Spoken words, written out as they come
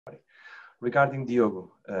Regarding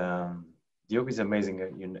Diogo, Diogo is amazing.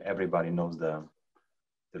 Everybody knows the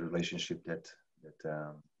relationship that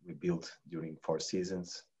we built during 4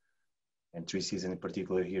 seasons and 3 seasons in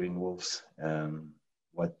particular here in Wolves.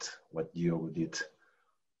 What Diogo did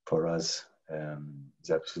for us is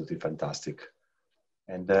absolutely fantastic.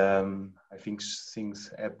 And I think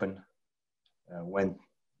things happen when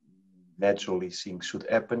naturally things should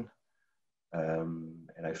happen.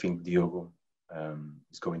 And I think Diogo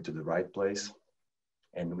is going to the right place.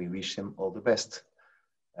 And we wish him all the best,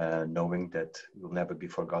 knowing that he will never be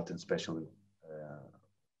forgotten, especially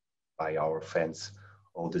by our fans,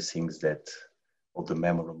 all the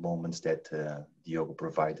memorable moments that Diogo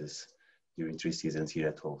provided us during 3 seasons here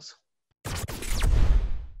at Wolves.